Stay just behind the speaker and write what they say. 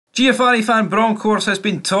Giovanni fan Bronckhorst has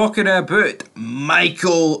been talking about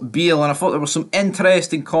Michael Beale, and I thought there were some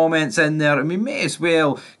interesting comments in there, and we may as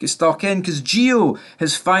well get stuck in because Gio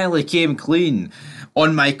has finally came clean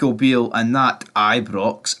on Michael Beale and that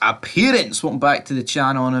Ibrox appearance. Welcome back to the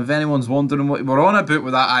channel, and if anyone's wondering what we're on about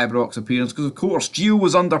with that Ibrox appearance, because of course Gio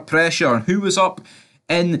was under pressure, and who was up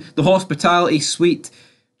in the hospitality suite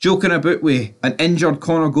joking about with an injured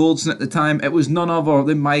Connor Goldson at the time? It was none other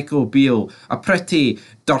than Michael Beale. A pretty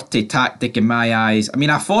dirty tactic in my eyes. I mean,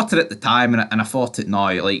 I fought it at the time and I fought it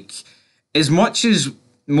now. Like, as much as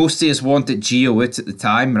most of us wanted Gio out at the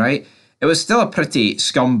time, right, it was still a pretty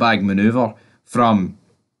scumbag manoeuvre from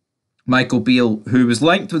Michael Beale, who was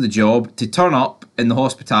linked with the job, to turn up in the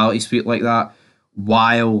hospitality suite like that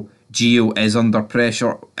while Gio is under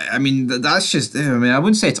pressure. I mean, that's just, I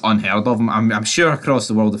wouldn't say it's unheard of. I'm sure across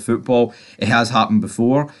the world of football it has happened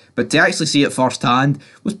before, but to actually see it firsthand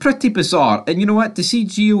was pretty bizarre. And you know what, to see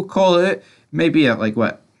Gio call it out, maybe at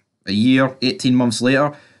a year, 18 months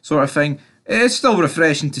later sort of thing, it's still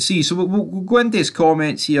refreshing to see. So we'll go into his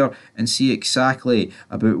comments here and see exactly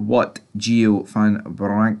about what Gio fan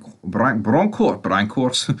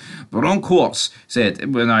Bronckhorst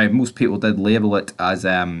said. Well, most people did label it as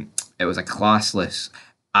it was a classless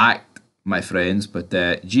act, my friends, but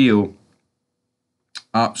Gio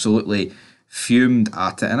absolutely fumed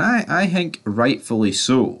at it, and I think rightfully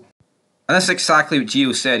so. And that's exactly what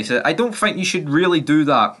Gio said. He said, "I don't think you should really do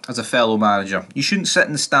that as a fellow manager. You shouldn't sit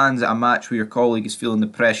in the stands at a match where your colleague is feeling the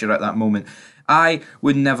pressure at that moment. I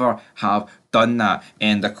would never have done that."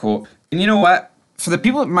 End of quote. And you know what? For the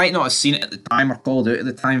people that might not have seen it at the time or called out at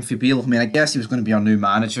the time for Beale, I mean, I guess he was going to be our new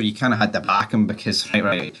manager. You kind of had to back him because,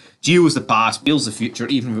 right, Gio was the past, Beale's the future,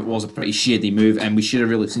 even if it was a pretty shady move, and we should have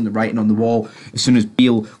really seen the writing on the wall as soon as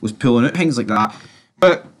Beale was pulling out things like that.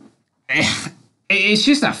 But it's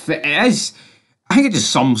just it is. I think it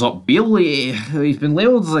just sums up Beale. He's been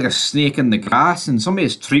labelled as like a snake in the grass, and some of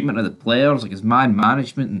his treatment of the players, like his man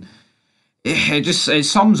management, and it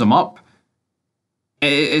sums him up.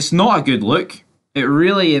 It's not a good look. It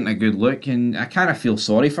really ain't a good look, and I kind of feel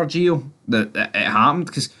sorry for Gio that it happened,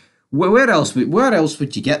 because where else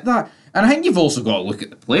would you get that? And I think you've also got to look at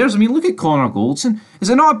the players. I mean, look at Connor Goldson. Is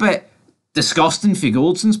it not a bit disgusting from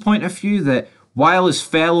Goldson's point of view that while his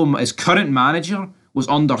current manager was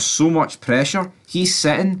under so much pressure, he's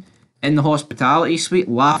sitting in the hospitality suite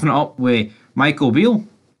laughing it up with Michael Beale?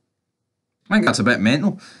 I think that's a bit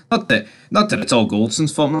mental. Not that it's all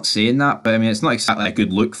Goldson's fault, I'm not saying that, but I mean, it's not exactly a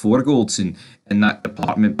good look for Goldson in that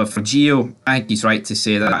department. But for Gio, I think he's right to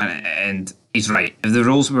say that, and he's right. If the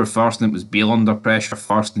roles were first and it was Beale under pressure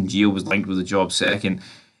first and Gio was linked with the job second,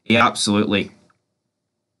 he absolutely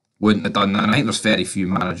wouldn't have done that. And I think there's very few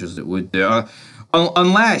managers that would do it.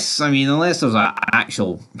 Unless there's an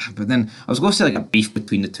actual, but then I was going to say like a beef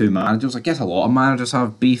between the two managers. I guess a lot of managers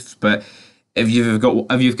have beef, but if you've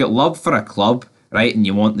got love for a club, right, and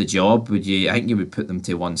you want the job, I think you would put them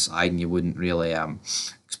to one side and you wouldn't really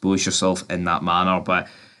expose yourself in that manner. But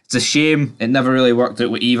it's a shame it never really worked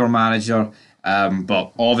out with either manager.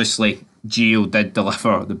 But obviously Gio did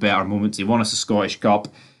deliver the better moments. He won us the Scottish Cup,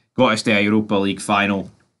 got us to a Europa League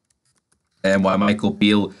final, and while Michael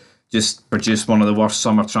Beale just produced one of the worst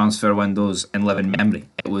summer transfer windows in living memory.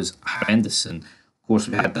 It was horrendous, and of course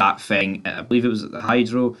we had that thing, I believe it was at the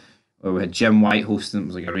Hydro, where we had Jim White hosting. It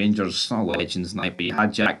was like a Rangers, not a Legends night, but you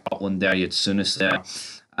had Jack Butland there, you had Souness there,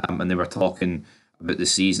 and they were talking about the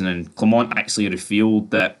season, and Clement actually revealed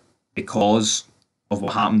that because of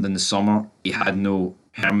what happened in the summer, he had no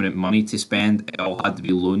permanent money to spend. It all had to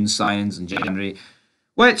be loan signings in January,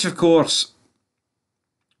 which of course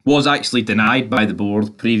was actually denied by the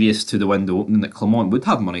board previous to the window opening, that Clement would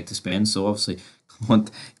have money to spend. So obviously Clement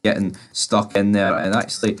getting stuck in there and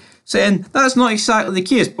actually saying that's not exactly the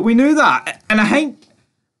case, but we knew that, and I think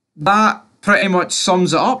that pretty much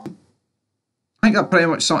sums it up. I think that pretty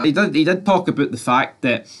much he did talk about the fact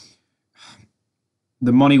that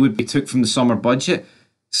the money would be took from the summer budget.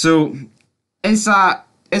 So is that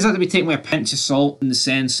to be taken with a pinch of salt, in the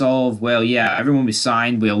sense of, well, yeah, everyone we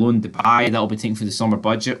signed with a loan to buy, that'll be taken for the summer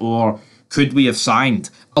budget, or could we have signed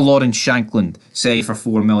a Lawrence Shankland, say, for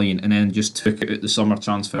 $4 million and then just took it out the summer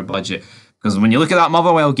transfer budget? Because when you look at that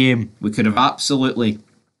Motherwell game, we could have absolutely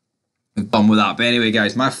done with that. But anyway,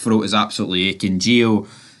 guys, my throat is absolutely aching. Gio,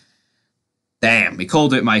 damn, he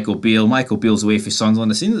called out Michael Beale. Michael Beale's away for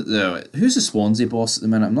Sunderland. I seen that who's the Swansea boss at the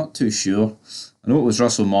minute? I'm not too sure. I know it was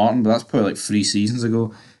Russell Martin, but that's probably like 3 seasons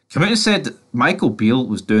ago. Came out and said Michael Beale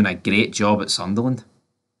was doing a great job at Sunderland.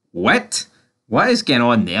 What? What is going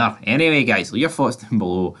on there? Anyway, guys, leave your thoughts down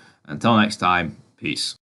below. Until next time,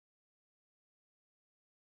 peace.